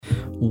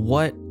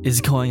What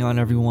is going on,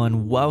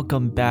 everyone?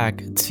 Welcome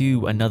back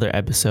to another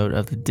episode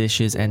of the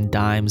Dishes and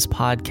Dimes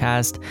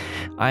podcast.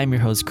 I'm your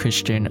host,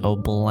 Christian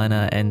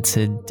Oblena, and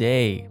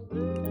today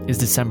is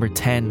December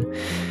 10,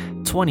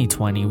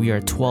 2020. We are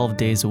 12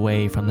 days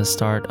away from the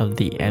start of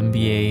the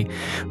NBA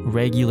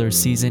regular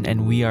season,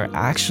 and we are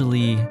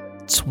actually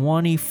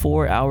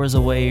 24 hours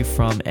away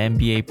from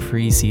NBA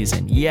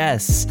preseason.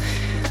 Yes,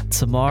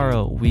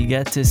 tomorrow we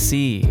get to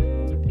see,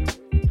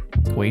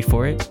 wait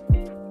for it,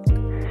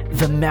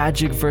 the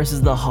Magic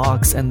versus the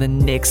Hawks and the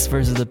Knicks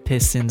versus the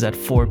Pistons at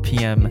 4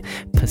 p.m.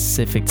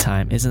 Pacific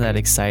time. Isn't that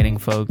exciting,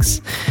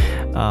 folks?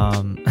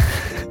 No,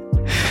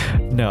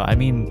 I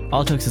mean,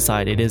 all jokes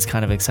aside, it is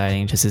kind of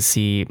exciting just to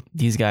see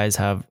these guys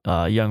have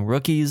young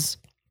rookies.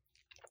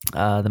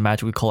 The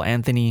Magic with Cole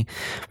Anthony.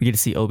 We get to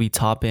see Obi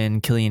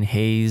Toppin, Killian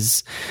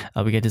Hayes.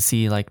 We get to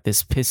see like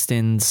this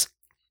Pistons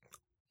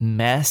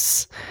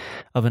mess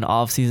of an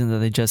offseason that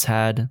they just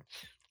had.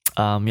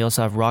 We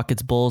also have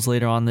Rockets Bulls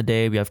later on in the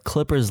day. We have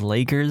Clippers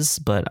Lakers,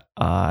 but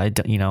I'm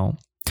not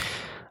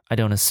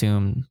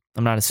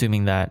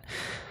assuming that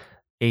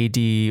AD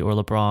or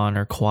LeBron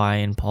or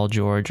Kawhi and Paul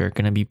George are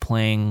going to be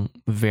playing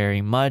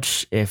very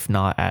much, if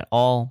not at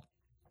all.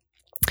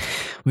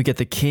 We get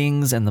the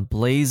Kings and the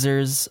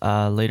Blazers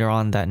later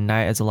on that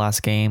night as the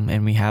last game,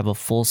 and we have a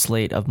full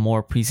slate of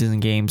more preseason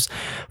games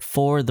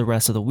for the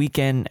rest of the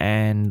weekend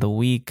and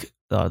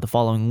the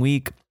following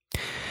week.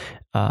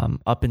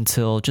 Up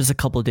until just a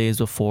couple of days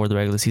before the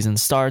regular season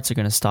starts, they're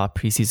going to stop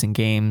preseason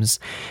games.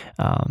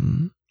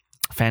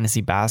 Fantasy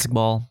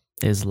basketball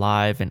is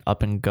live and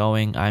up and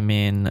going. I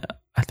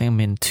think I'm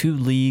in 2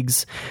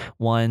 leagues,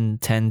 one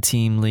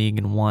 10-team league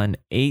and one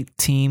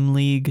 8-team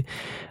league,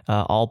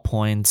 all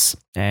points.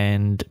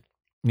 And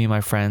me and my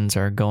friends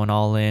are going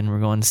all in. We're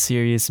going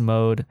serious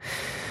mode.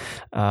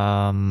 We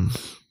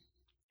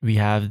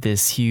have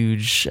this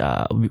huge,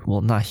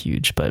 not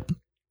huge, but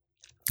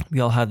we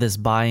all have this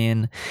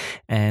buy-in,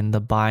 and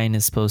the buy-in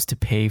is supposed to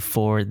pay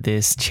for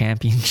this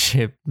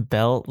championship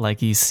belt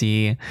like you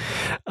see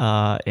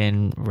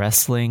in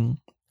wrestling,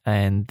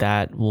 and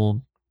that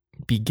will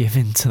be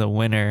given to the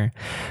winner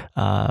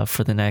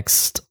for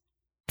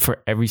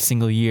every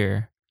single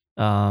year.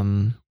 I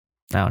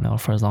don't know,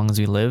 for as long as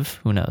we live,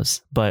 who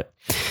knows, but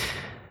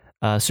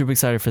super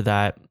excited for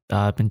that.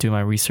 I've been doing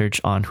my research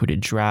on who to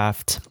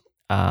draft.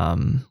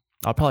 I'll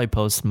probably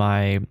post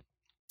my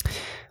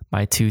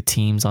 2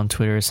 teams on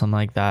Twitter or something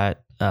like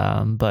that.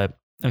 But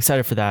I'm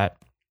excited for that.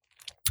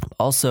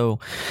 Also,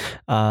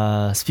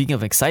 speaking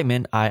of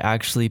excitement, I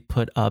actually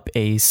put up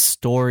a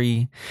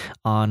story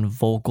on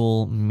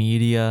Vocal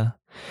Media,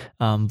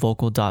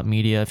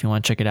 vocal.media if you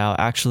want to check it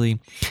out. Actually,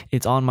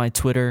 it's on my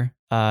Twitter.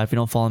 If you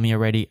don't follow me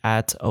already,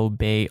 at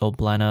Obey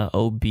Oblena,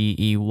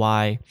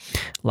 Obey,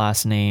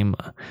 last name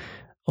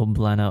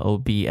Oblena,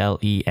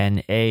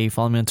 Oblena.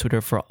 Follow me on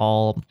Twitter for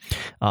all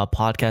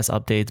podcast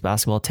updates,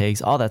 basketball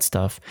takes, all that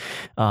stuff.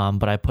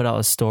 But I put out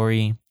a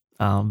story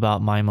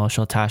about my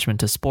emotional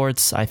attachment to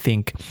sports. I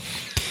think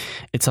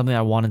it's something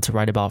I wanted to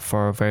write about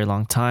for a very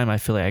long time. I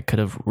feel like I could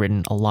have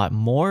written a lot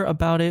more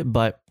about it,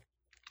 but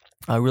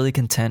I'm really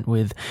content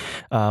with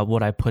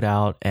what I put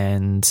out.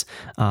 And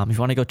if you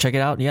want to go check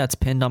it out, it's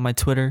pinned on my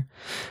Twitter.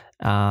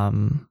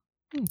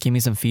 Give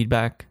me some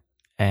feedback.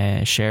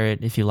 And share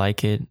it if you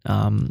like it.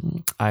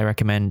 I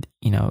recommend,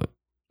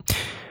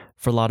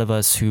 for a lot of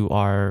us who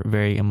are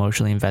very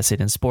emotionally invested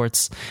in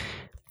sports,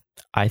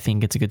 I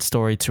think it's a good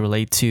story to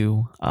relate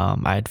to.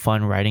 I had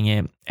fun writing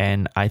it,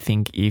 and I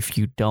think if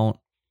you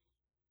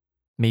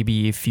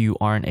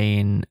aren't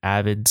an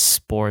avid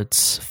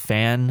sports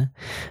fan,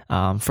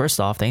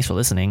 first off, thanks for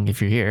listening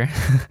if you're here.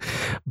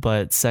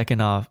 But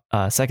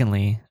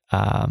secondly,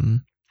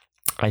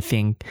 I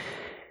think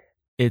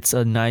it's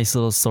a nice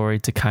little story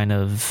to kind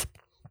of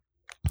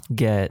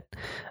get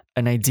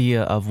an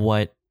idea of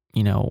what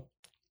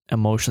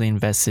emotionally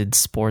invested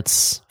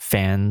sports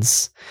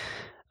fans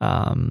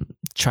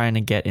trying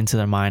to get into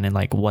their mind, and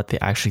like what they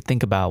actually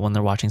think about when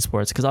they're watching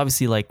sports. Because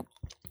obviously,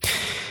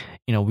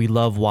 we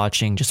love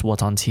watching just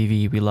what's on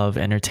TV, we love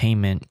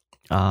entertainment,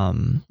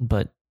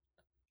 but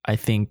I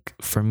think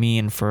for me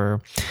and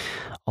for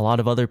a lot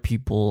of other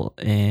people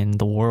in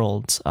the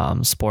world,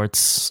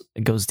 sports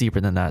goes deeper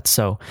than that.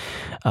 So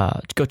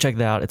go check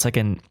that out. It's like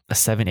a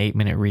 7-8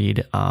 minute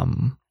read.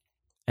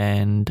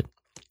 And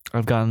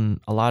I've gotten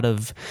a lot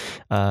of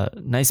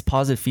nice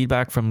positive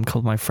feedback from a couple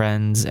of my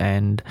friends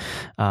and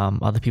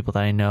other people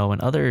that I know,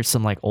 and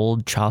some like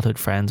old childhood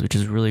friends, which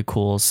is really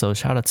cool. So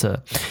shout out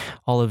to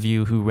all of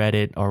you who read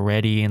it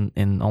already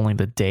in only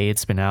the day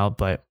it's been out,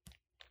 but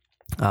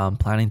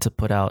planning to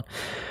put out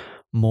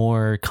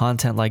more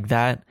content like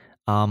that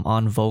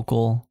on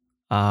Vocal.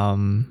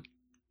 So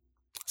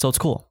it's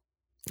cool.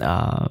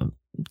 Don't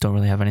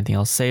really have anything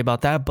else to say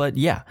about that, but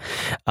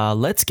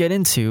let's get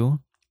into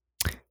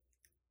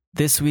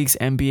this week's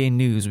NBA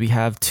news. We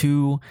have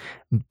 2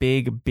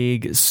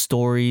 big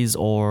stories,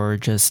 or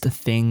just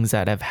things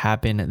that have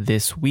happened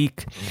this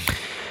week.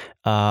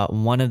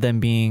 One of them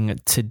being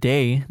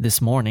today,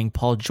 this morning,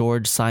 Paul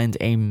George signed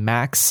a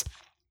max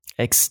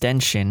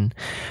extension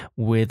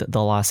with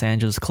the Los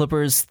Angeles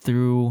Clippers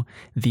through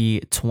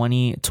the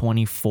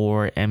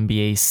 2024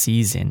 NBA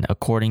season.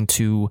 According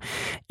to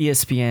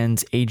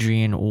ESPN's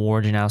Adrian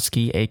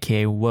Wojnarowski,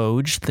 aka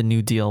Woj, the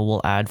new deal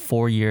will add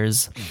 4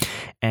 years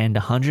and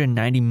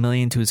 $190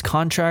 million to his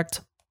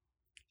contract,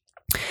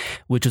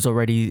 which is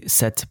already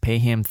set to pay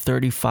him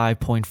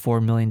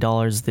 $35.4 million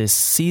this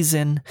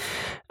season.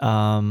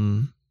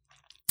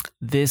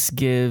 This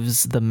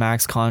gives the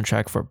max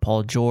contract for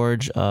Paul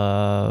George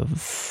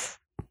of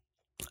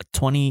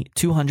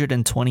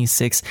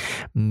 $226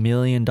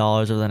 million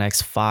over the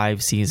next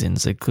 5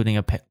 seasons, including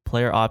a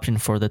player option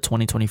for the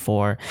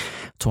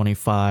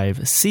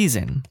 2024-25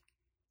 season.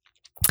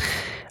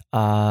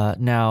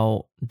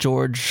 Now,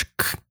 George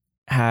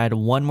had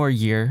 1 more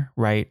year,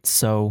 right?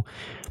 So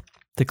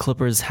the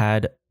Clippers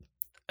had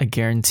a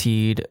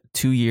guaranteed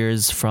 2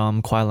 years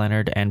from Kawhi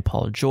Leonard and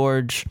Paul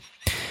George.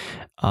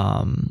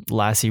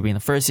 Last year being the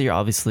first year,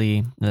 obviously,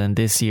 and then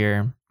this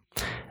year,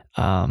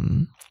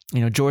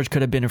 George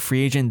could have been a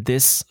free agent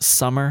this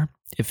summer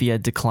if he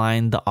had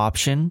declined the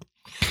option.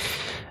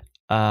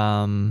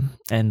 And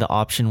the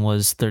option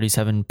was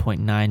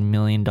 $37.9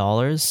 million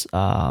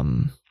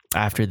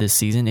after this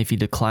season. If he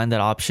declined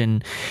that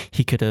option,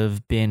 he could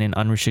have been an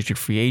unrestricted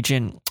free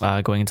agent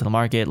going into the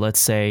market.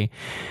 Let's say,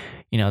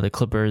 the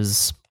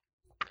Clippers,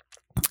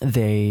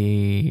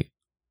 they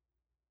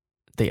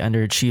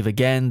underachieve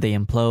again, they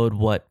implode,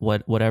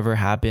 whatever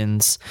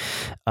happens,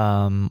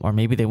 or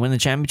maybe they win the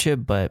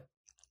championship, but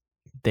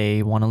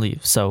they want to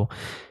leave. So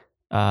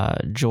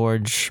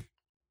George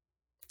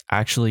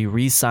actually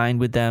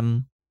re-signed with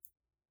them,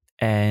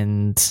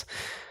 and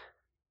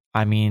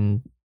I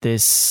mean,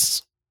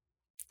 this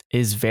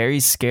is very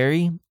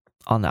scary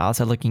on the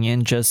outside looking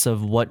in, just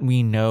of what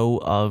we know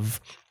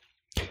of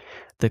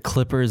the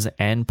Clippers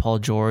and Paul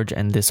George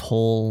and this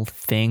whole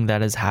thing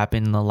that has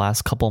happened in the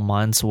last couple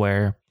months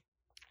where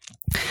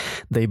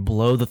they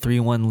blow the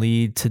 3-1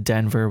 lead to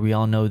Denver. We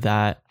all know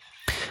that.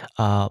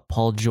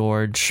 Paul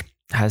George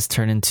has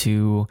turned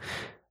into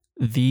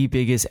the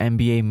biggest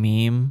NBA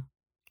meme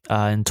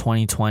in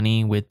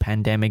 2020 with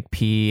Pandemic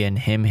P and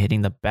him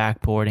hitting the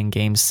backboard in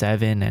Game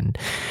 7. And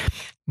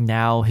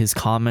now his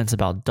comments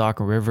about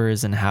Doc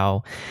Rivers and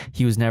how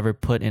he was never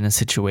put in a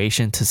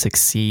situation to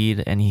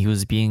succeed and he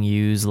was being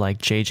used like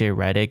JJ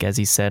Redick, as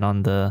he said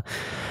on the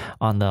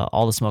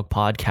All the Smoke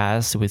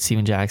podcast with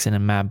Steven Jackson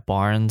and Matt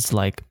Barnes.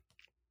 Like,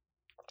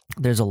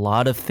 there's a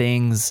lot of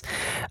things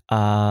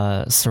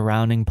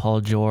surrounding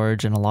Paul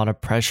George and a lot of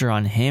pressure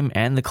on him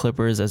and the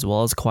Clippers as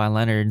well as Kawhi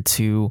Leonard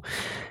to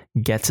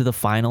get to the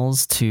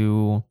finals,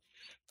 to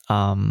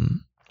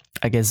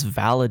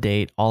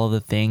validate all of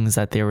the things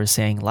that they were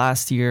saying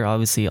last year.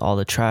 Obviously, all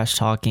the trash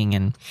talking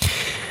and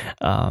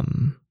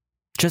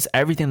just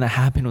everything that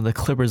happened with the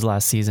Clippers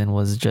last season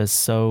was just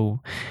so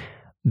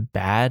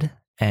bad,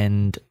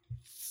 and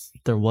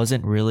there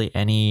wasn't really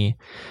any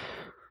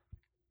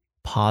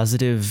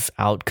positive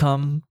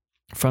outcome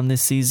from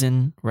this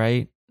season,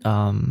 right?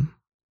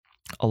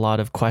 A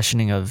lot of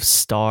questioning of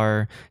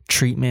star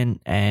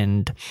treatment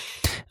and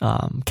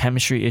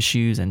chemistry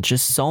issues and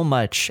just so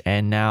much.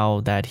 And now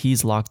that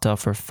he's locked up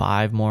for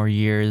 5 more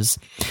years,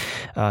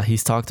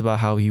 he's talked about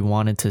how he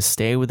wanted to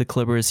stay with the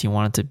Clippers. He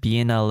wanted to be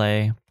in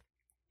LA.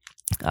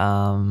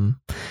 And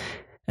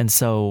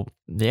so,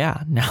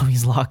 yeah, now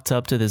he's locked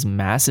up to this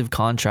massive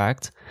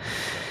contract.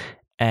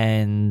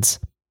 And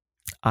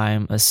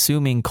I'm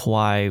assuming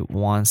Kawhi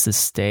wants to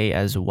stay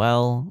as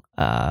well.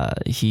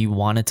 He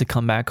wanted to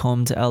come back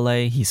home to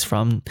LA. He's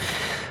from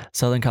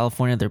Southern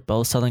California. They're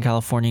both Southern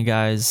California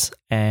guys.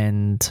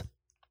 And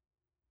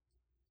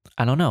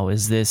I don't know,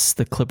 is this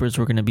the Clippers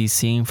we're going to be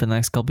seeing for the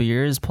next couple of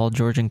years, Paul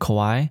George and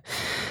Kawhi?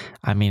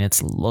 I mean,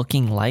 it's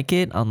looking like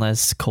it,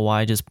 unless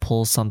Kawhi just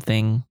pulls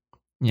something,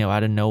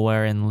 out of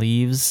nowhere and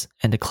leaves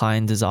and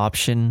declines his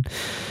option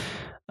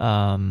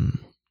to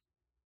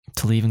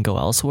leave and go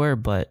elsewhere.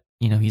 But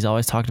he's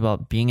always talked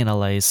about being in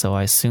LA, so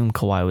I assume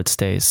Kawhi would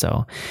stay.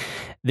 So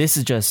this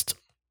is just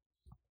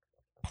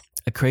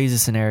a crazy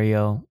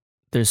scenario.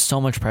 There's so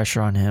much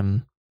pressure on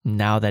him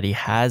now that he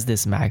has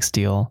this max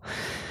deal,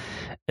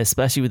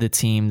 especially with a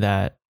team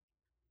that,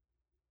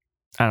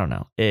 I don't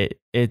know,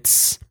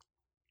 it's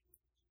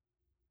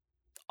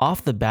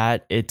off the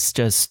bat,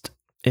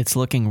 it's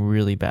looking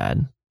really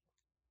bad.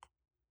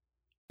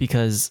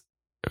 Because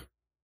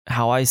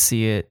how I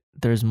see it,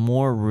 there's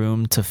more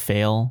room to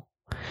fail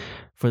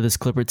for this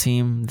Clipper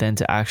team than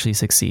to actually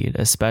succeed,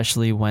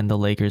 especially when the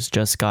Lakers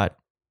just got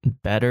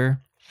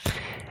better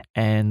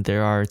and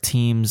there are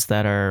teams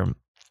that are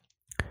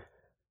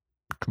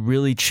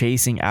really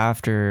chasing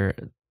after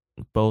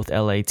both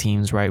LA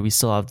teams, right? We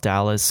still have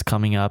Dallas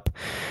coming up.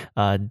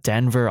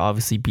 Denver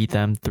obviously beat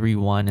them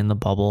 3-1 in the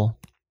bubble.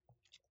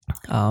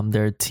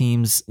 There are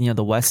teams,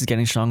 the West is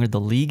getting stronger. The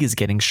league is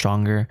getting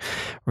stronger.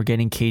 We're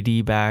getting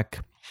KD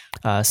back.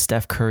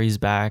 Steph Curry's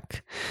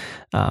back.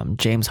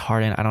 James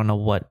Harden, I don't know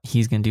what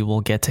he's going to do.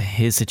 We'll get to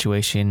his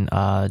situation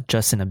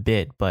just in a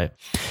bit. But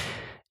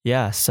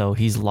yeah, so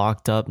he's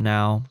locked up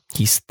now.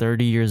 He's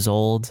 30 years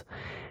old.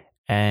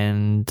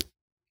 And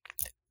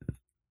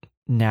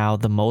now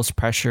the most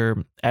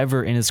pressure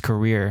ever in his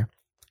career.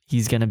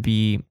 He's going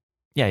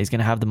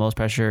to have the most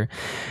pressure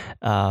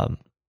in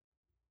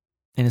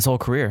his whole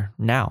career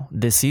now,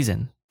 this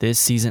season.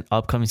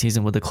 Upcoming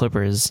season with the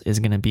Clippers is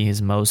going to be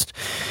his most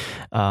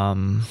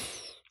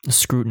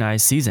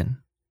scrutinized season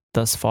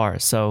thus far.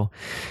 So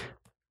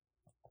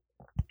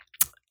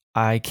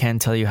I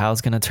can't tell you how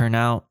it's going to turn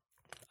out.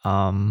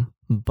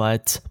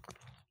 But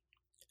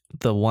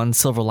the one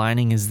silver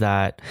lining is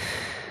that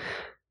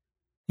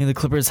the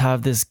Clippers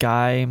have this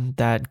guy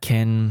that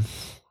can,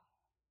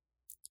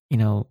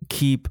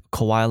 keep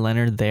Kawhi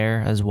Leonard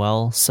there as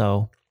well.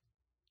 So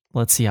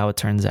let's see how it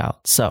turns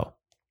out. So,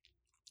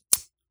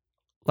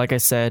 like I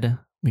said,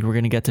 we were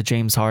going to get to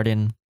James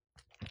Harden.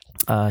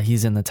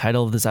 He's in the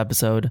title of this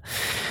episode.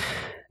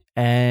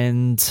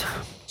 And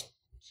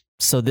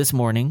so this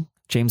morning,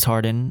 James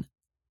Harden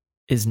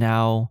is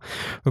now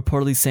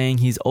reportedly saying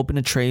he's open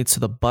to trades to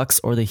the Bucks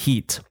or the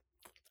Heat,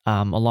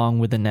 along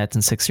with the Nets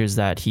and Sixers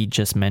that he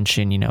just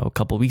mentioned, a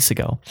couple weeks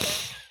ago.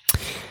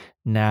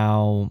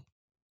 Now,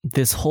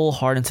 this whole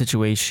Harden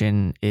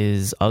situation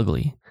is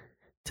ugly,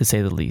 to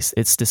say the least.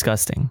 It's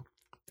disgusting.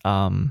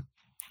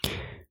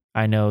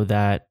 I know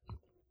that,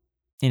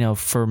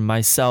 for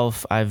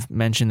myself, I've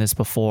mentioned this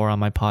before on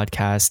my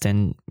podcast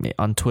and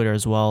on Twitter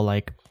as well.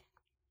 Like,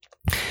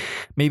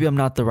 maybe I'm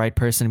not the right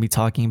person to be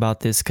talking about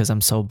this because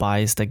I'm so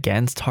biased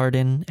against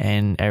Harden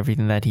and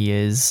everything that he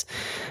is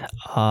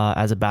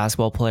as a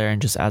basketball player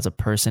and just as a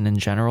person in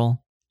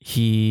general.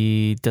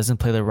 He doesn't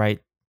play the right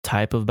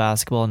type of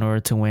basketball in order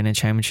to win a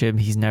championship.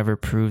 He's never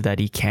proved that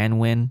he can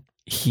win.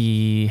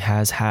 He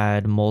has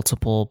had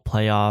multiple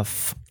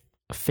playoff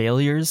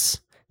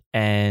failures,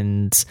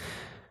 and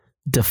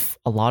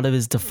a lot of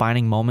his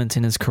defining moments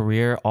in his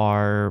career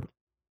are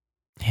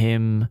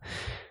him,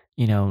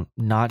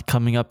 not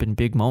coming up in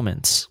big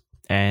moments.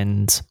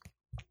 And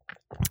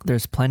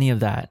there's plenty of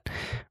that,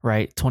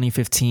 right?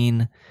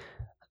 2015,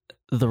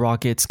 the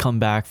Rockets come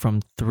back from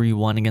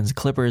 3-1 against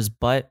the Clippers,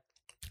 but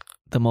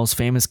the most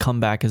famous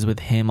comeback is with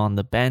him on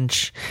the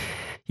bench.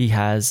 He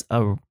has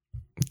a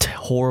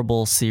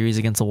horrible series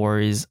against the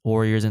Warriors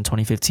in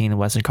 2015 in the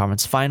Western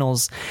Conference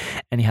Finals,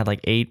 and he had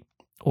like 8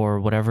 or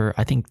whatever,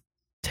 I think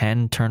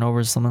 10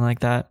 turnovers, something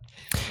like that,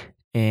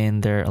 in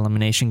their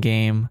elimination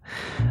game.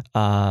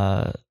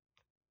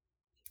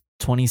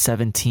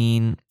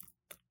 2017,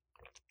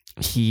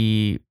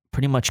 he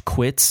pretty much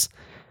quits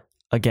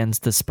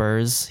against the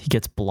Spurs. He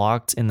gets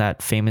blocked in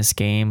that famous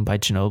game by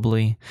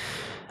Ginobili.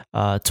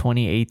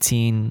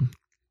 2018,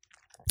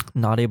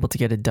 not able to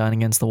get it done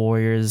against the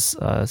Warriors.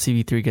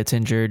 CP3 gets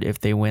injured. If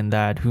they win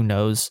that, who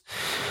knows?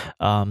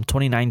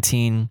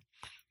 2019,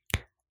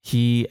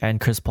 he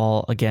and Chris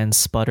Paul again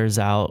sputters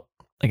out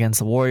against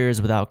the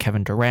Warriors without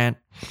Kevin Durant.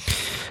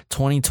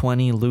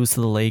 2020, lose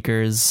to the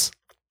Lakers.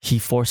 He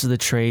forces the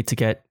trade to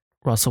get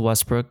Russell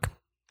Westbrook.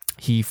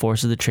 He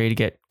forces the trade to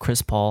get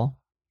Chris Paul.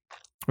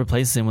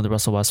 Replaces him with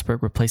Russell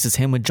Westbrook. Replaces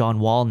him with John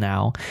Wall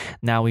now.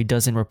 Now he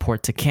doesn't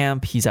report to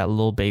camp. He's at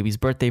Lil Baby's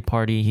birthday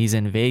party. He's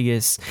in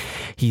Vegas.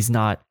 He's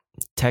not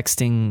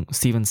texting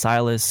Steven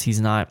Silas.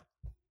 He's not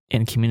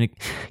in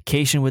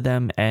communication with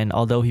them. And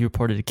although he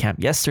reported to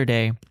camp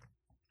yesterday,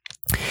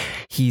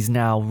 he's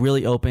now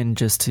really open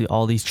just to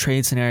all these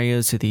trade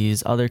scenarios, to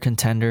these other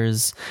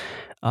contenders.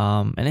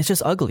 And it's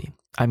just ugly.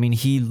 I mean,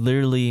 he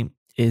literally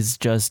is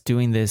just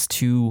doing this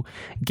to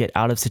get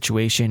out of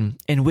situation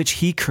in which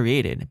he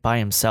created by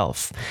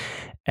himself.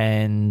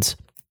 And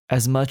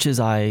as much as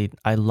I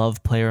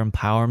love player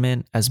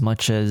empowerment, as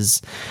much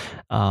as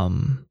I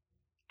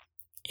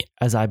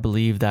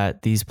believe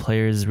that these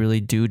players really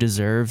do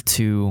deserve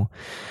to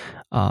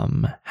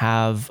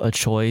have a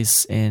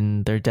choice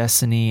in their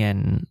destiny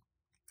and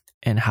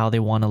how they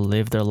want to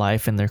live their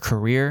life and their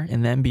career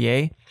in the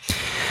NBA,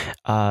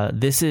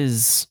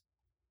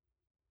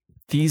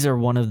 these are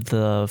one of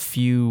the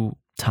few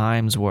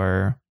times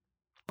where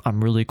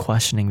I'm really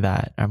questioning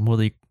that. I'm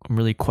really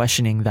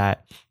questioning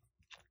that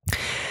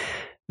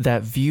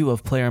view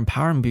of player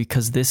empowerment,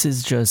 because this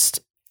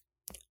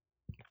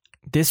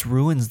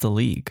ruins the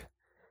league.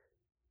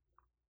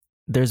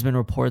 There's been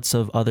reports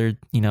of other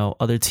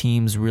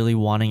teams really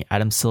wanting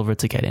Adam Silver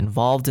to get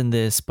involved in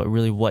this, but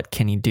really, what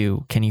can he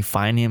do? Can he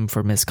fine him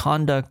for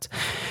misconduct?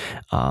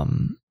 That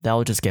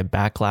will just get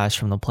backlash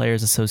from the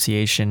Players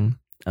Association.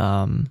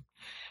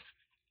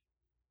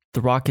 The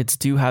Rockets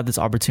do have this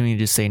opportunity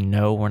to say,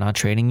 no, we're not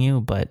trading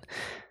you, but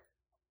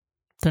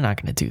they're not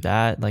going to do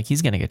that. Like,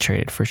 he's going to get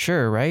traded for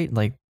sure, right?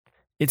 Like,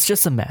 it's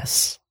just a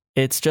mess.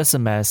 It's just a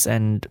mess.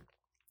 And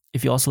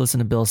if you also listen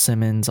to Bill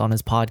Simmons on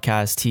his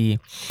podcast, he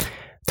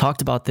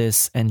talked about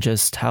this and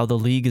just how the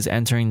league is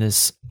entering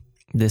this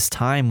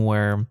time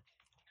where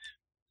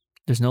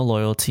there's no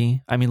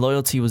loyalty. I mean,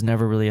 loyalty was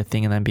never really a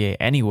thing in the NBA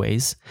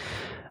anyways.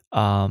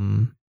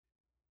 But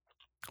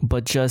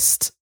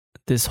just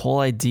this whole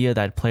idea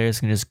that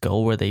players can just go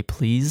where they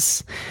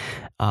please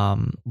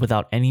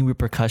without any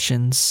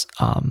repercussions.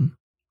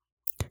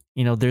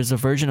 There's a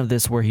version of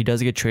this where he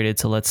does get traded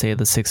to, let's say,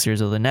 the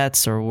Sixers or the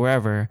Nets or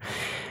wherever,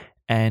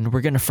 And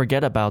we're going to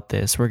forget about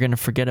this. We're going to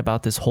forget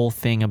about this whole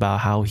thing about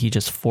how he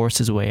just forced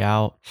his way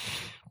out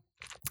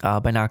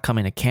by not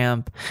coming to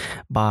camp,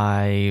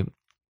 by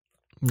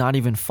not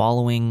even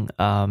following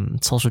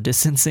social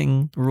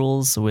distancing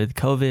rules with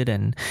COVID,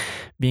 and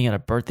being at a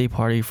birthday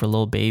party for a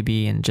little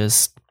baby and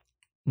just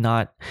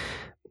not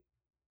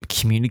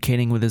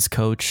communicating with his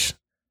coach,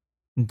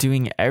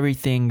 doing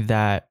everything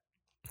that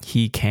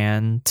he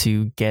can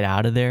to get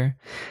out of there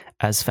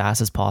as fast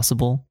as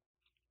possible.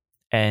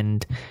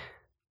 And,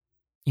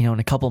 you know, in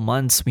a couple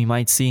months, we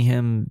might see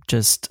him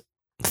just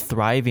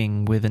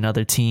thriving with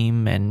another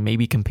team and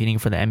maybe competing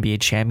for the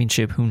NBA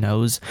championship. Who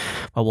knows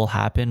what will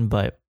happen,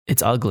 but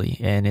it's ugly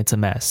and it's a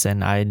mess.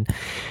 And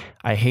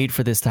I hate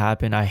for this to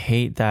happen. I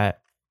hate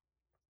that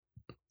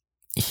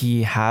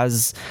he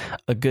has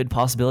a good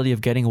possibility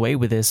of getting away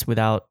with this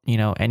without, you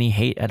know, any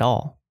hate at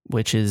all,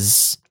 which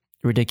is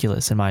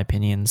ridiculous in my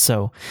opinion.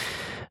 So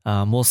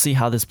we'll see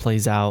how this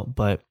plays out,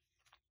 but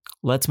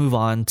let's move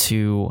on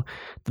to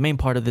the main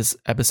part of this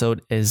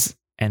episode,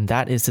 and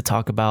that is to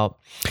talk about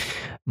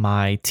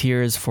my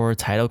tiers for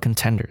title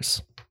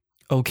contenders.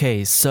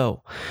 Okay,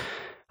 so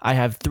I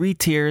have 3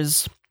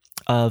 tiers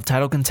of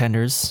title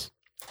contenders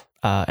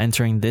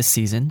entering this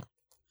season.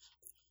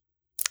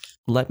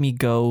 Let me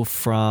go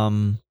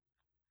from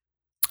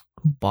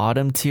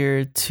bottom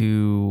tier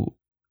to...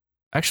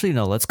 Actually,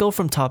 no, let's go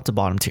from top to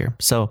bottom tier.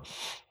 So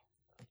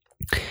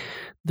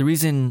the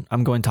reason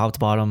I'm going top to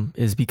bottom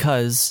is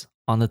because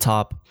on the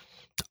top,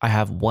 I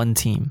have one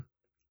team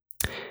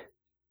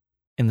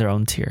in their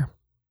own tier,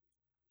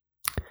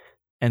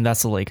 and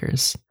that's the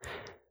Lakers.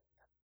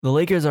 The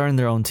Lakers are in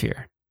their own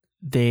tier.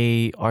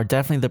 They are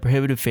definitely the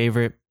prohibitive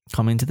favorite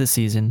coming into the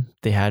season.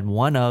 They had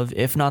one of,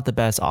 if not the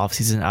best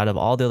offseason out of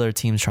all the other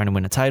teams trying to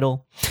win a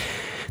title.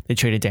 They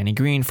traded Danny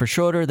Green for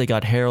Schroeder. They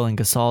got Harrell and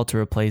Gasol to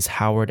replace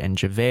Howard and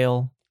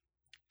JaVale.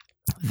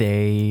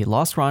 They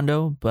lost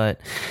Rondo,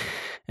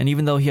 and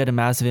even though he had a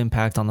massive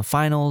impact on the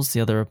finals,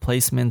 the other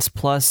replacements,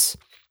 plus,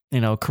 you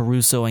know,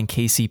 Caruso and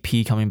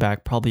KCP coming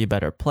back, probably a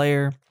better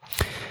player.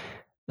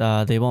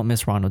 They won't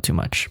miss Rondo too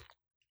much.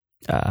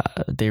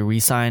 They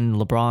re-signed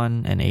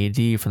LeBron and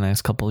AD for the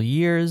next couple of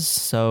years,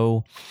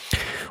 so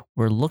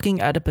we're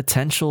looking at a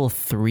potential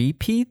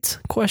three-peat ?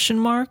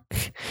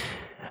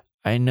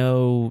 I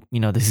know, you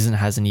know, the season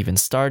hasn't even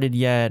started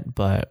yet,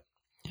 but,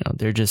 you know,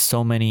 there are just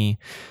so many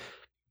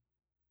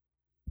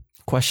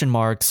question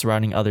marks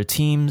surrounding other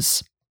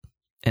teams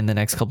in the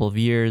next couple of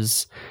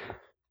years.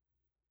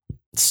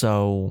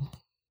 So,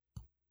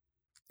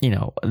 you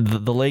know,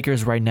 the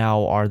Lakers right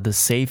now are the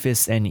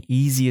safest and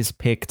easiest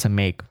pick to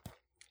make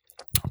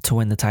to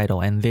win the title,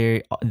 and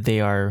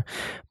they are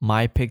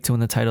my pick to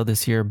win the title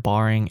this year,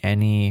 barring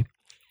any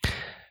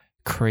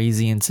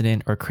crazy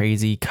incident or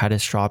crazy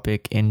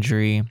catastrophic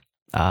injury.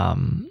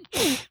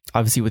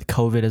 Obviously with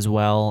COVID as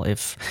well,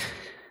 if,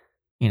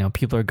 you know,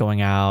 people are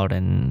going out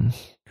and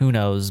who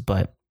knows,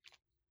 but,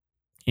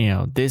 you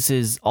know,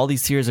 all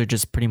these tiers are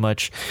just pretty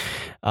much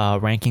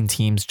ranking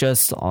teams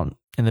just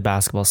in the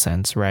basketball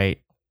sense, right?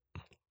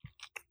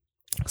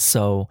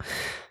 So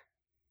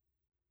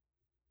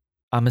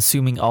I'm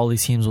assuming all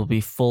these teams will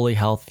be fully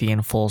healthy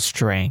and full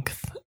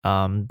strength.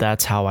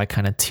 That's how I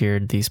kind of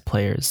tiered these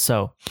players.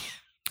 So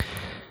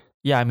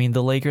yeah, I mean,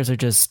 the Lakers are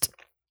just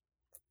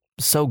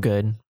so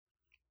good.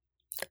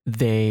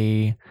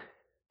 They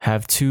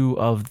have 2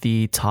 of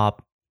the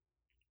top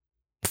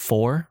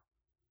 4,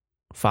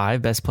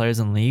 5 best players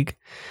in the league.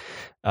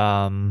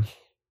 They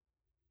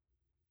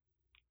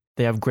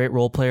have great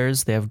role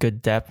players. They have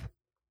good depth.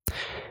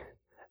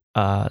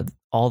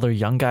 All their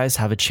young guys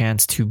have a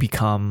chance to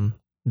become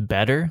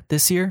better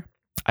this year.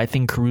 I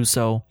think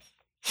Caruso,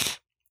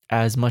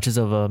 as much as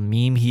of a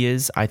meme he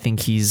is, I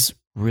think he's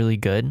really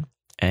good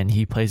and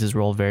he plays his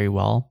role very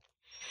well.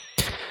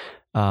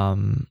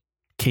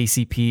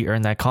 KCP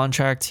earned that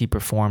contract. He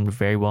performed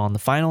very well in the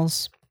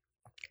finals.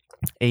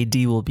 AD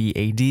will be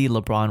AD.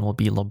 LeBron will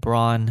be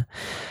LeBron.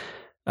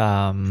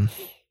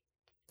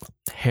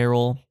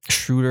 Harrell,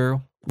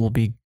 Schroeder will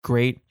be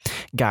great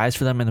guys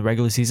for them in the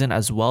regular season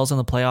as well as in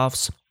the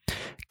playoffs.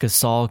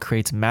 Gasol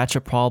creates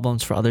matchup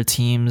problems for other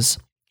teams.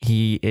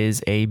 He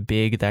is a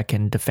big that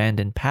can defend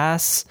and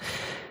pass.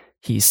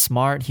 He's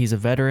smart. He's a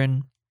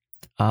veteran.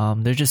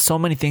 There's just so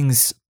many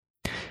things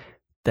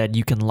that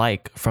you can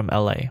like from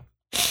LA.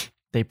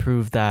 They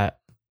prove that,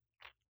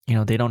 you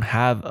know, they don't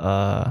have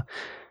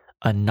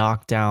a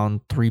knockdown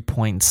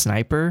 3-point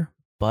sniper,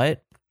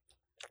 but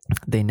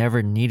they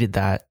never needed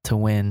that to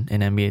win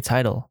an NBA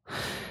title.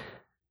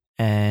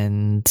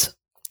 And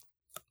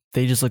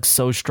they just look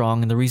so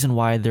strong. And the reason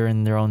why they're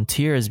in their own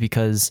tier is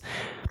because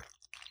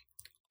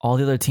all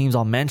the other teams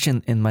I'll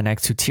mention in my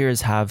next 2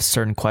 tiers have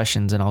certain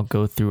questions, and I'll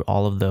go through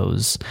all of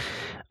those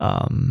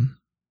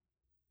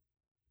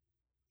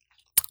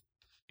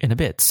in a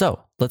bit.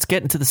 So let's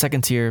get into the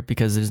second tier,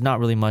 because there's not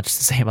really much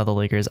to say about the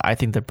Lakers. I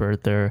think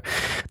they're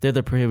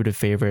the prohibitive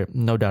favorite,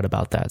 no doubt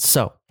about that.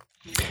 So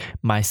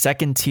my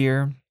second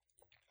tier,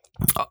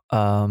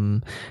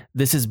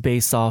 this is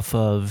based off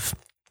of,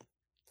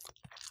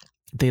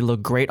 they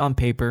look great on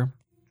paper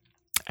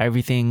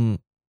everything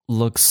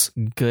looks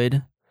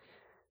good,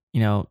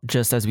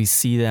 just as we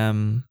see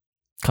them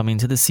coming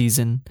into the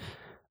season,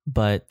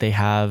 but they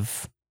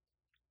have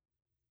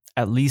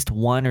at least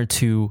one or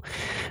two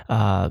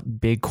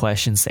big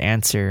questions to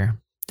answer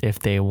if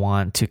they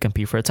want to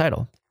compete for a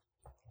title.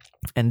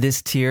 And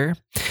this tier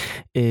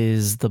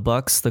is the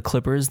Bucks, the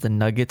Clippers, the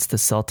Nuggets, the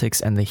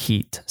Celtics, and the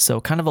Heat.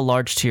 So kind of a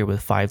large tier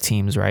with 5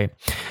 teams, right?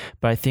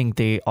 But I think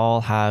they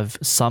all have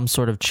some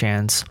sort of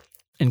chance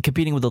in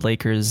competing with the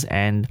Lakers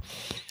and,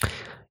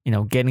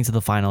 getting to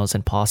the finals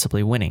and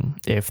possibly winning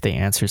if they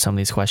answer some of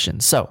these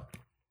questions. So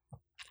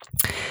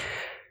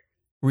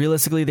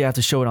realistically, they have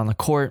to show it on the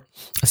court,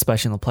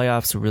 especially in the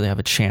playoffs, to really have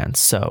a chance.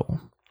 So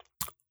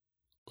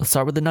let's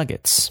start with the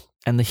Nuggets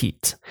and the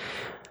Heat.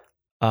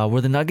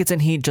 Were the Nuggets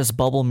and Heat just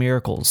bubble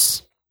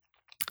miracles?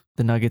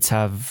 The Nuggets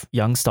have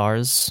young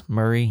stars,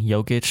 Murray,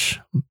 Jokic,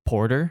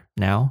 Porter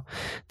now.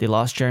 They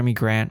lost Jeremy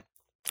Grant.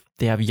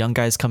 They have young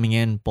guys coming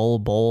in,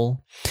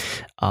 Bol.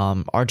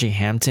 RJ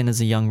Hampton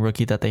is a young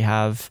rookie that they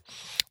have.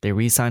 They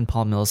re-signed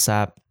Paul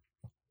Millsap.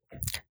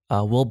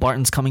 Will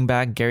Barton's coming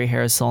back. Gary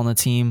Harris still on the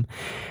team.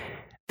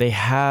 They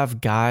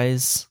have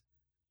guys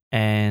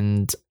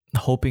and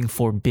hoping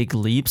for big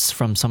leaps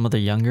from some of the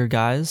younger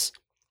guys.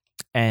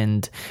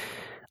 And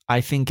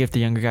I think if the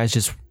younger guys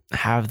just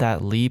have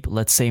that leap,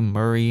 let's say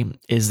Murray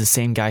is the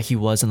same guy he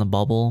was in the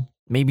bubble,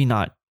 maybe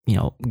not,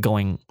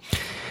 going,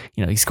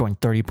 he's scoring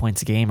 30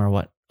 points a game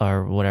or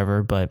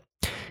whatever, but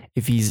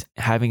if he's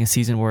having a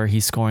season where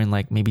he's scoring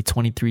like maybe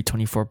 23,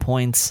 24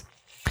 points,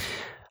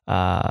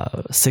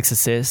 6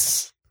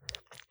 assists,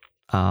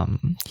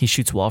 he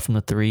shoots well from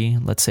the 3.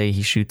 Let's say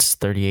he shoots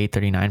 38,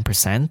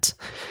 39%.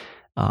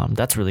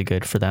 That's really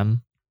good for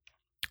them.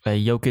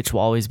 Jokic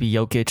will always be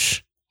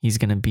Jokic. He's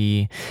going to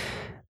be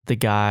the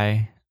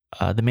guy,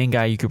 the main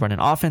guy you could run an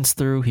offense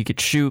through. He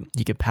could shoot,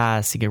 he could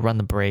pass, he could run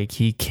the break.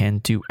 He can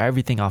do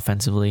everything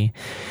offensively.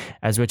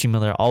 As Reggie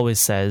Miller always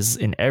says,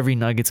 in every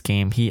Nuggets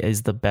game, he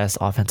is the best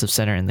offensive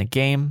center in the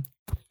game.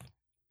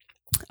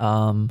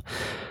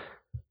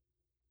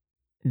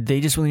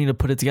 They just really need to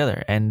put it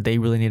together, and they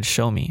really need to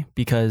show me,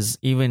 because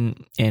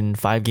even in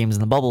 5 games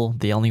in the bubble,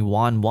 they only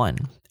won 1,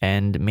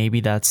 and maybe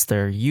that's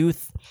their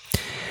youth.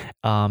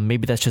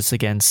 Maybe that's just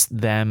against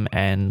them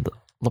and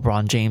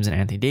LeBron James and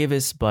Anthony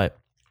Davis, but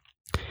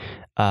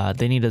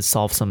they need to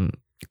solve some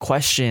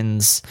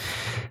questions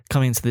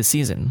coming into this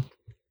season.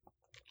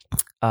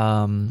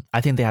 I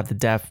think they have the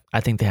depth.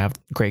 I think they have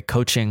great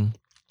coaching.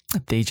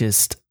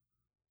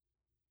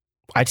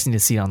 I just need to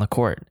see it on the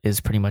court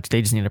is pretty much,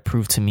 they just need to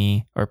prove to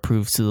me or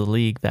prove to the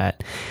league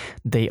that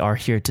they are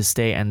here to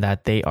stay and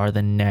that they are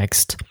the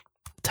next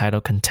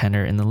title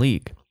contender in the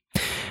league.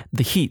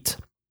 The Heat,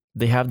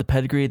 they have the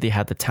pedigree, they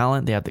have the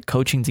talent, they have the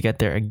coaching to get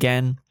there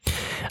again.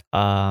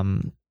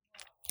 Assuming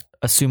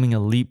a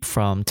leap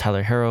from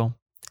Tyler Herro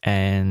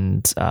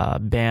and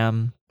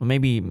Bam,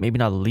 maybe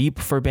not a leap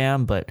for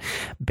Bam, but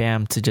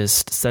Bam to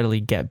just steadily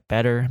get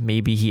better.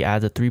 Maybe he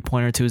adds a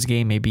 3-pointer to his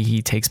game. Maybe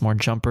he takes more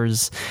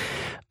jumpers.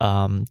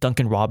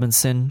 Duncan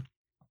Robinson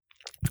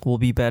will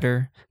be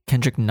better.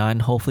 Kendrick Nunn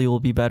hopefully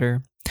will be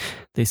better.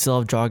 They still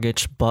have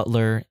Dragic,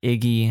 Butler,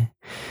 Iggy.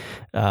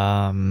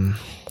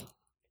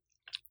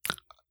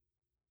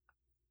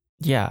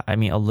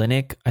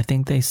 Olynyk, I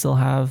think they still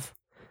have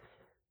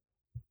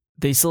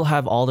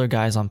all their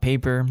guys on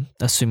paper,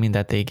 assuming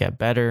that they get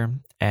better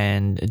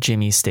and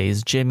Jimmy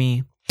stays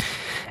Jimmy.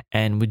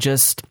 And with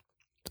just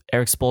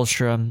Eric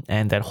Spoelstra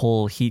and that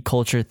whole Heat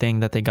culture thing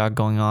that they got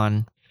going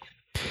on,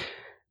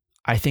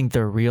 I think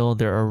they're real.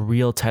 They're a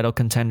real title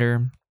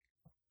contender.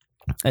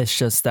 It's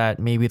just that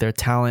maybe their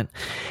talent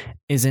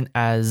isn't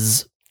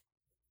as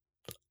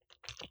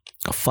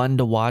fun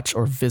to watch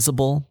or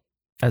visible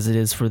as it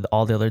is for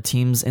all the other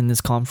teams in this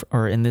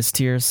or in this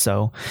tier.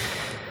 So,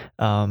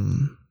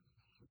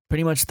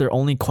 pretty much their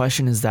only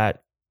question is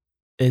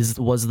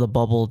was the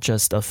bubble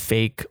just a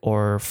fake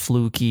or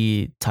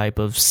fluky type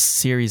of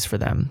series for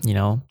them?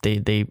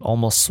 They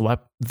almost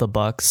swept the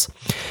Bucks.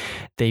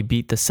 They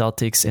beat the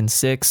Celtics in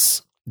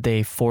 6.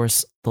 They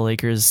forced the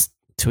Lakers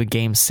to a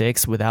game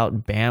 6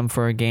 without Bam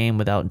for a game,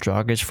 without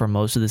Dragic for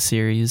most of the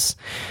series.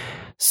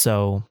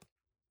 So,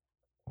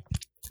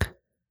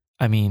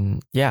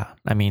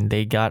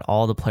 they got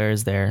all the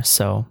players there.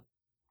 So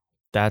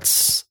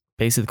that's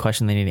basically the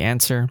question they need to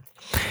answer.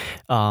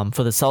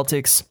 For the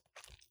Celtics,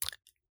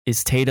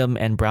 is Tatum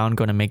and Brown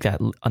going to make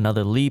that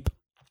another leap?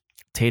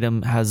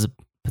 Tatum has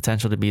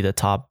potential to be the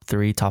top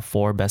 3, top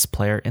 4 best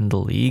player in the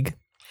league.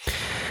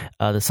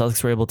 The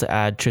Celtics were able to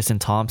add Tristan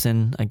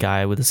Thompson, a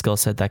guy with a skill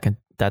set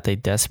that they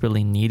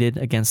desperately needed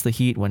against the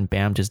Heat when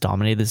Bam just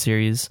dominated the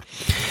series.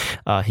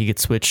 He could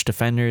switch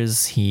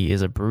defenders. He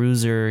is a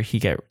bruiser. He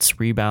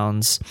gets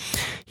rebounds.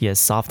 He has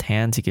soft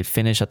hands. He could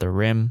finish at the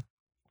rim.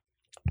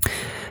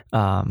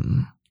 Are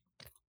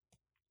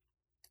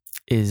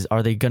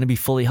they going to be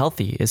fully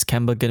healthy? Is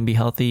Kemba going to be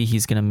healthy?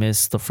 He's going to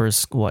miss the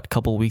first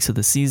couple weeks of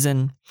the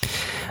season.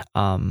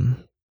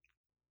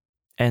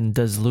 And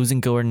does losing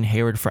Gordon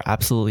Hayward for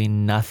absolutely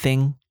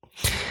nothing,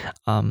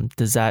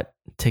 does that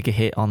take a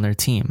hit on their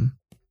team?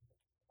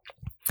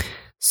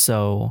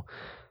 So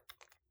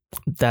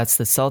that's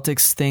the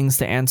Celtics things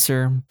to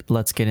answer.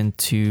 Let's get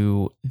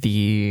into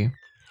the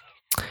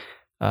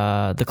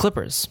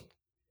Clippers.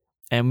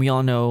 And we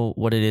all know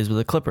what it is with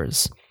the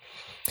Clippers.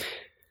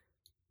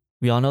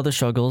 We all know the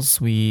struggles.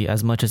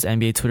 As much as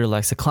NBA Twitter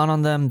likes to clown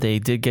on them, they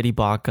did get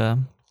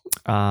Ibaka.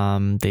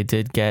 They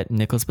did get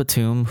Nicholas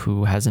Batum,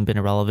 who hasn't been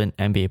a relevant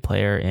NBA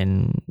player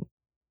in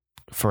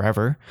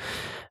forever.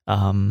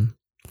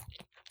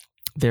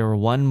 They were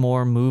one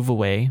more move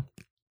away.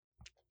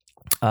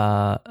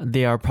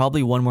 They are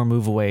probably one more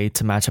move away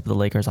to match up with the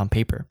Lakers on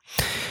paper.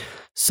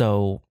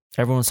 So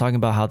everyone's talking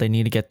about how they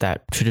need to get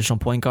that traditional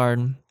point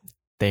guard.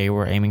 They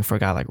were aiming for a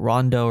guy like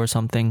Rondo or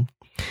something.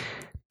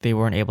 They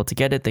weren't able to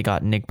get it. They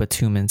got Nick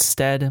Batum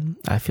instead.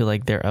 I feel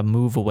like they're a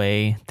move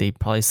away. They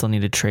probably still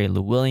need to trade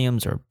Lou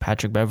Williams or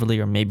Patrick Beverley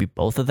or maybe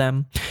both of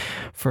them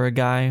for a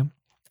guy.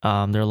 There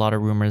are a lot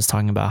of rumors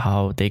talking about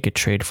how they could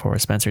trade for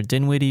Spencer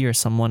Dinwiddie or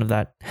someone of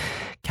that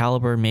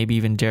caliber, maybe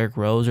even Derrick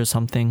Rose or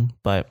something.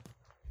 But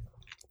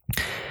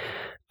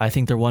I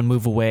think they're one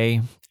move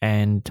away.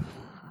 And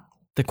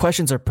the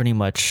questions are pretty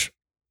much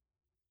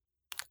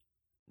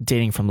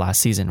dating from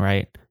last season,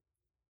 right?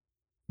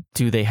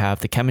 Do they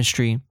have the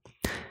chemistry?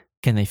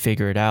 Can they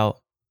figure it out?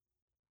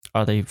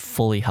 Are they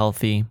fully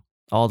healthy?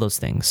 All those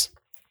things.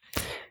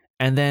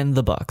 And then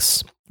the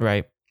Bucks,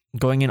 right?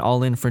 Going in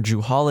all in for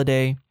Jrue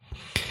Holiday.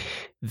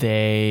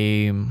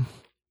 They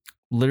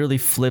literally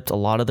flipped a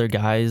lot of their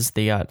guys.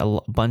 They got a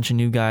bunch of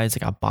new guys. They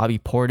got Bobby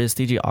Portis,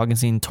 DJ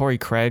Augustine, Torrey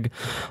Craig,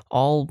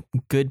 all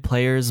good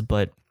players,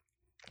 but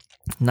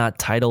not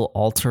title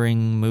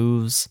altering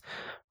moves,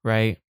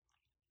 right?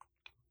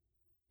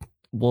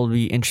 What will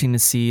be interesting to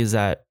see is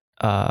that,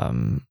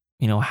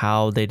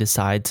 how they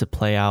decide to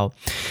play out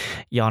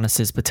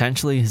Giannis's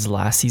potentially his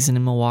last season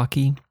in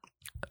Milwaukee.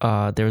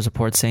 There was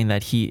reports saying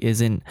that he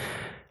isn't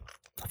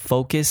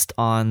focused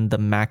on the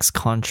max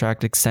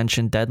contract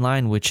extension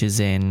deadline, which is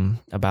in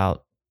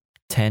about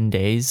 10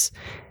 days.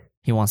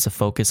 He wants to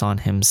focus on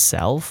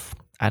himself.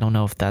 I don't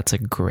know if that's a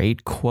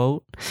great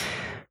quote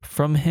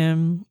from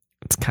him.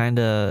 It's kind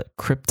of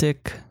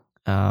cryptic.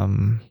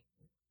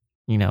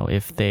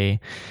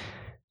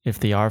 If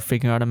they are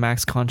figuring out a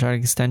max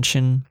contract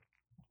extension,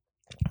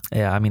 the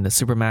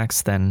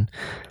Supermax, then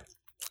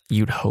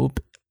you'd hope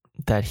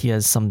that he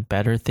has some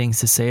better things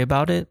to say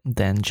about it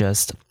than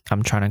just,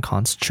 I'm trying to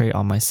concentrate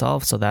on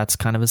myself. So that's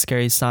kind of a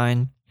scary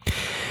sign.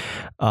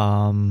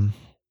 But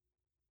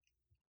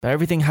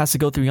everything has to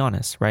go through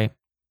Giannis, right?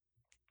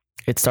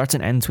 It starts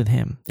and ends with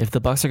him. If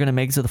the Bucks are going to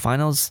make it to the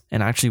finals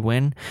and actually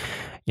win,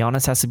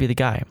 Giannis has to be the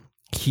guy.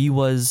 He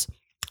was,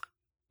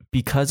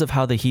 because of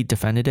how the Heat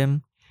defended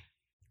him,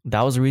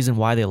 that was the reason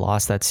why they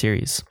lost that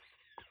series.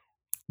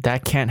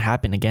 That can't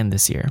happen again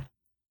this year.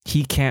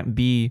 He can't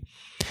be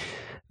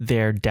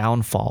their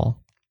downfall,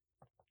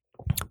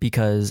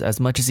 because as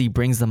much as he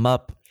brings them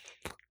up,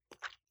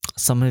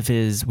 some of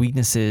his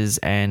weaknesses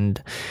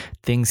and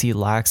things he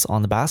lacks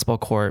on the basketball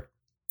court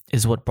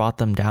is what brought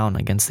them down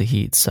against the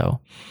Heat.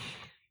 So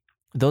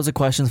those are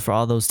questions for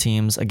all those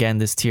teams. Again,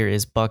 this tier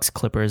is Bucks,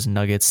 Clippers,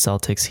 Nuggets,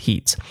 Celtics,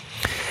 Heat.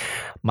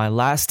 My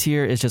last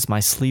tier is just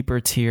my sleeper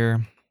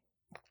tier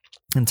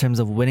in terms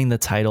of winning the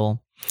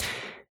title.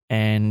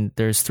 And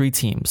there's 3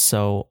 teams.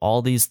 So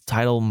all these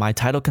my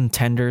title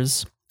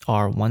contenders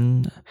are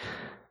 1,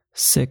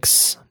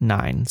 6,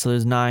 9. So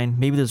there's 9.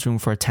 Maybe there's room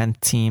for a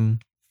 10th team.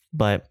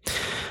 But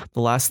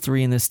the last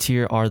 3 in this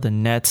tier are the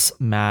Nets,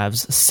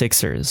 Mavs,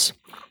 Sixers.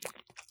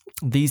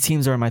 These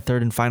teams are in my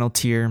third and final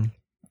tier.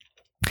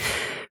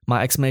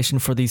 My explanation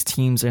for these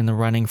teams in the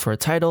running for a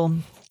title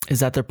is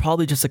that they're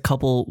probably just a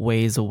couple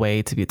ways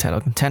away to be a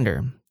title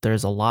contender.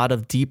 There's a lot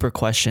of deeper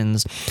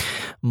questions,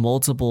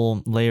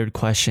 multiple layered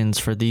questions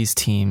for these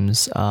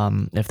teams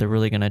if they're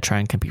really going to try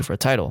and compete for a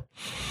title.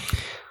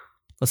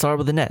 Let's start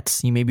with the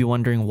Nets. You may be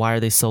wondering, why are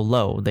they so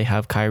low? They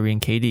have Kyrie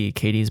and KD.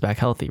 KD is back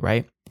healthy,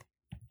 right?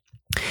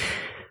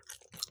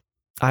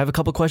 I have a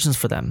couple questions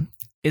for them.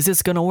 Is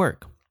this going to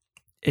work?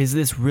 Is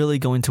this really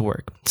going to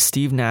work?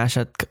 Steve Nash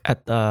as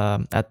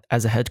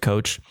a head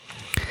coach,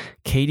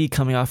 KD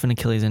coming off an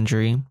Achilles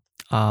injury.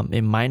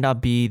 It might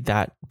not be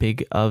that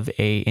big of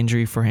a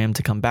injury for him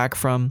to come back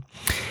from.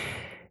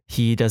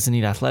 He doesn't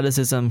need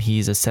athleticism.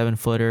 He's a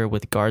 7-footer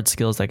with guard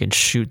skills that can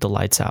shoot the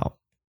lights out.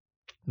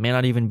 May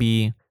not even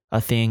be a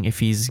thing if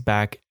he's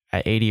back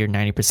at 80 or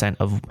 90%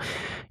 of,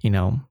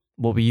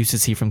 what we used to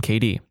see from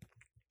KD.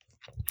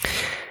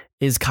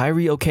 Is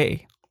Kyrie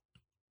okay?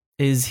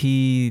 Has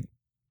he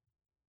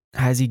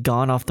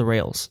gone off the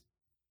rails?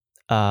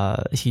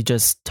 He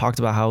just talked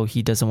about how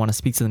he doesn't want to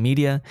speak to the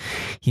media.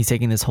 He's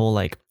taking this whole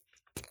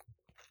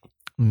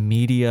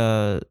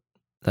media,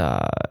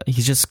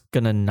 he's just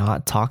gonna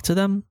not talk to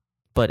them,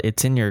 but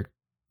it's in your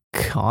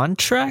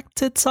contract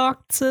to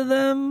talk to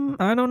them.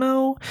 I don't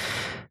know,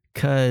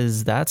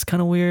 because that's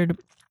kind of weird.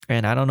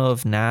 And I don't know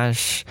if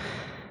Nash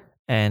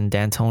and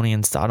D'Antoni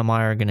and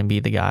Stoudemire are going to be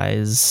the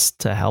guys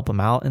to help him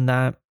out in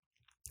that.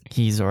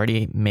 He's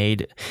already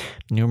made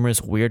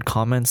numerous weird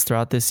comments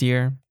throughout this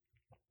year.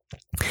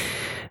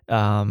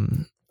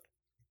 Can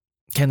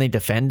they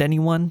defend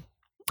anyone?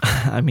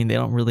 I mean, they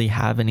don't really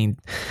have any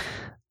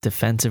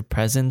defensive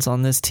presence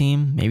on this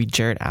team. Maybe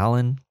Jarrett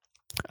Allen.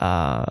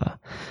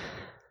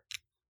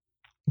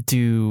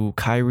 Do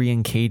Kyrie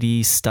and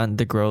KD stunt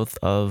the growth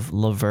of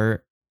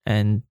LeVert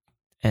and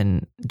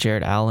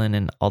Jarrett Allen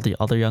and all the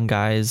other young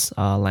guys?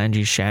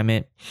 Landry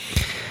Shamet,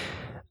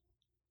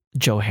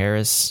 Joe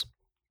Harris.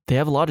 They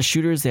have a lot of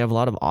shooters. They have a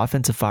lot of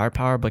offensive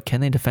firepower, but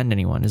can they defend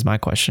anyone is my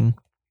question.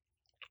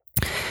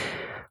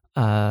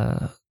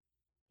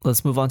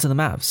 Let's move on to the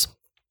Mavs.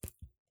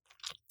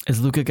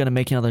 Is Luka going to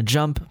make another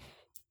jump?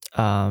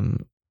 Can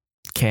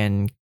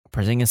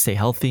Porzingis stay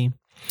healthy?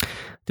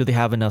 Do they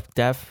have enough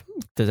depth?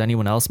 Does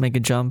anyone else make a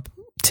jump?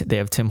 They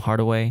have Tim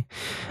Hardaway.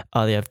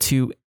 They have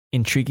two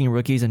intriguing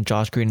rookies in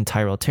Josh Green and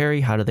Tyrell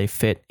Terry. How do they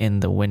fit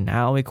in the win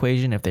now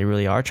equation if they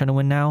really are trying to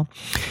win now?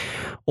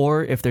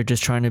 Or if they're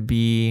just trying to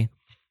be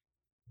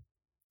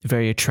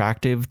very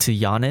attractive to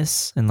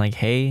Giannis and like,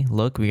 hey,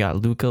 look, we got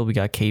Luka, we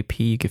got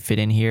KP, you could fit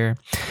in here.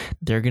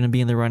 They're going to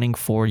be in the running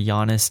for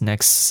Giannis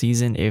next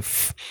season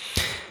if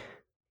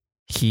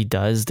he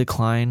does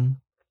decline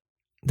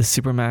the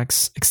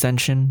Supermax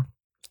extension.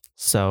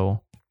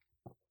 So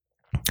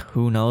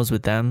who knows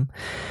with them?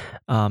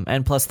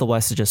 And plus the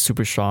West is just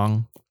super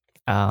strong.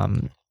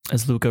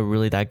 Is Luka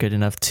really that good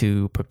enough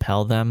to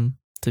propel them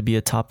to be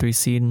a top 3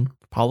 seed?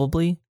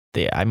 Probably.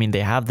 He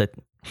has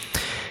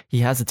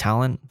the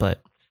talent,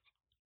 but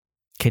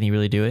can he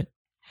really do it?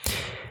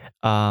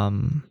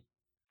 And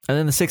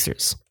then the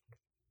Sixers.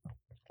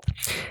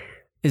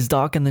 Is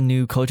Doc and the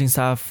new coaching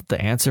staff the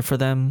answer for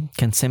them?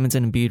 Can Simmons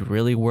and Embiid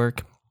really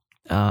work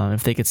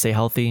if they could stay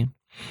healthy?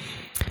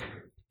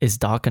 Is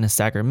Doc going to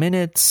stagger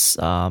minutes?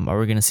 Are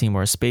we going to see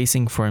more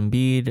spacing for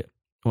Embiid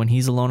when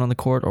he's alone on the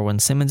court or when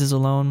Simmons is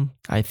alone?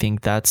 I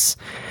think that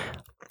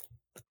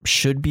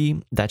should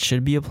be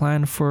a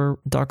plan for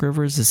Doc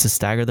Rivers, is to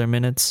stagger their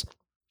minutes.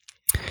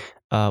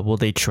 Will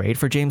they trade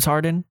for James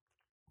Harden?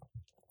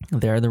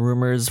 There are the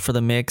rumors for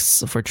the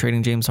mix for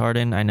trading James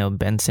Harden. I know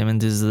Ben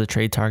Simmons is the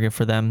trade target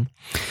for them.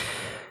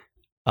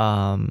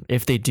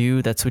 If they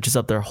do, that switches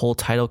up their whole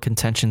title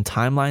contention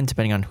timeline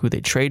depending on who they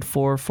trade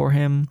for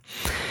him.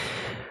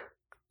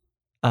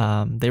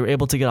 They were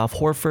able to get off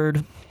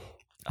Horford,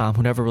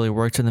 who never really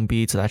worked with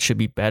Embiid, so that should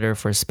be better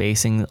for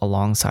spacing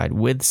alongside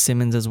with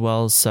Simmons as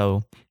well.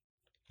 So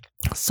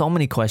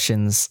many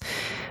questions.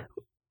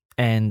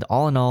 And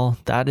all in all,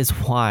 that is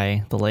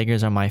why the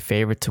Lakers are my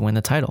favorite to win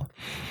the title.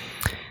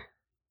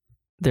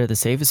 They're the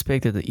safest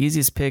pick. They're the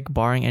easiest pick,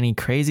 barring any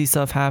crazy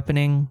stuff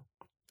happening.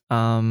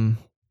 The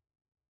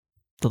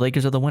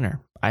Lakers are the winner,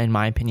 in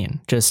my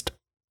opinion. Just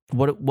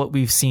what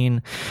we've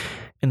seen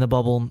in the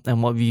bubble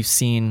and what we've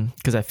seen,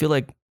 because I feel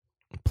like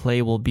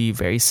play will be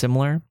very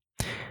similar.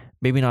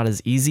 Maybe not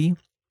as easy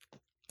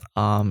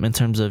in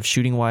terms of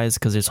shooting wise,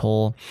 because this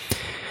whole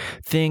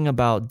thing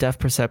about depth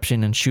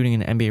perception and shooting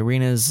in NBA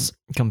arenas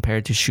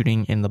compared to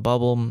shooting in the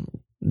bubble,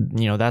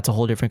 that's a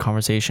whole different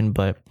conversation.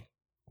 But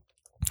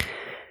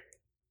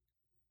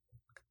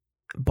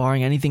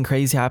barring anything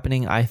crazy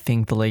happening, I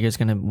think the Lakers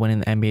are going to win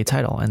an NBA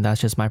title, and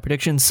that's just my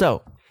prediction.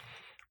 So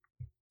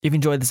if you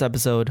enjoyed this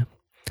episode,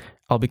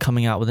 I'll be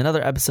coming out with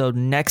another episode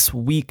next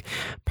week,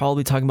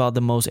 probably talking about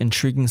the most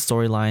intriguing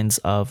storylines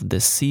of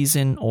this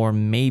season, or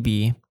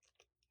maybe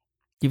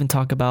even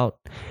talk about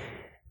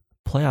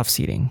playoff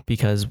seeding,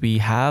 because we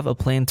have a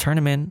play-in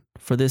tournament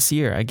for this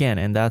year again,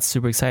 and that's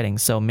super exciting.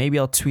 So maybe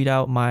I'll tweet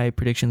out my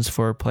predictions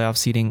for playoff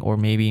seeding, or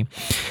maybe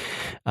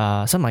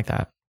something like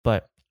that.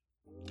 But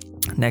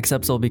next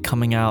episode will be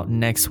coming out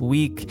next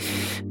week,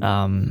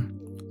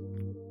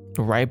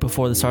 right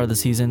before the start of the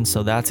season,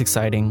 so that's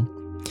exciting.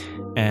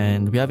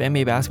 And we have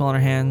NBA basketball in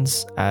our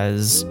hands,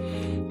 as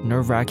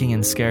nerve-wracking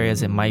and scary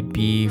as it might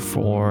be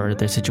for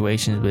their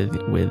situations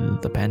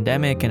with the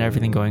pandemic and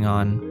everything going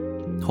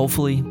on.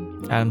 Hopefully,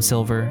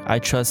 I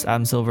trust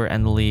Adam Silver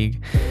and the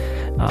league.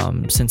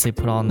 Since they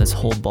put on this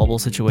whole bubble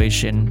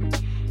situation,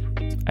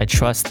 I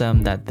trust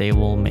them that they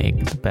will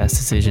make the best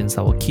decisions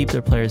that will keep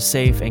their players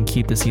safe and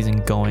keep the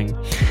season going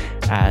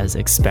as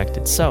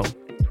expected. So,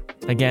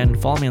 again,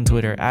 follow me on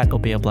Twitter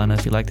 @ObeAblena.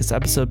 If you like this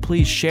episode,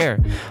 please share,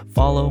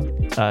 follow,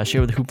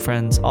 share with Hoop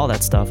friends, all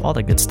that stuff, all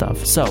that good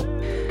stuff. So,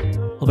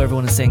 hope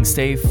everyone is staying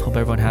safe. Hope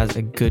everyone has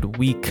a good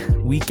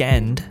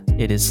weekend.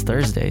 It is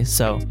Thursday,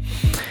 so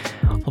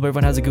hope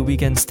everyone has a good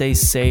weekend. Stay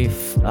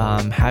safe.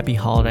 Happy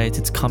holidays.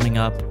 It's coming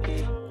up.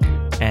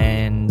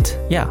 And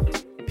yeah,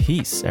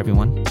 peace,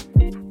 everyone.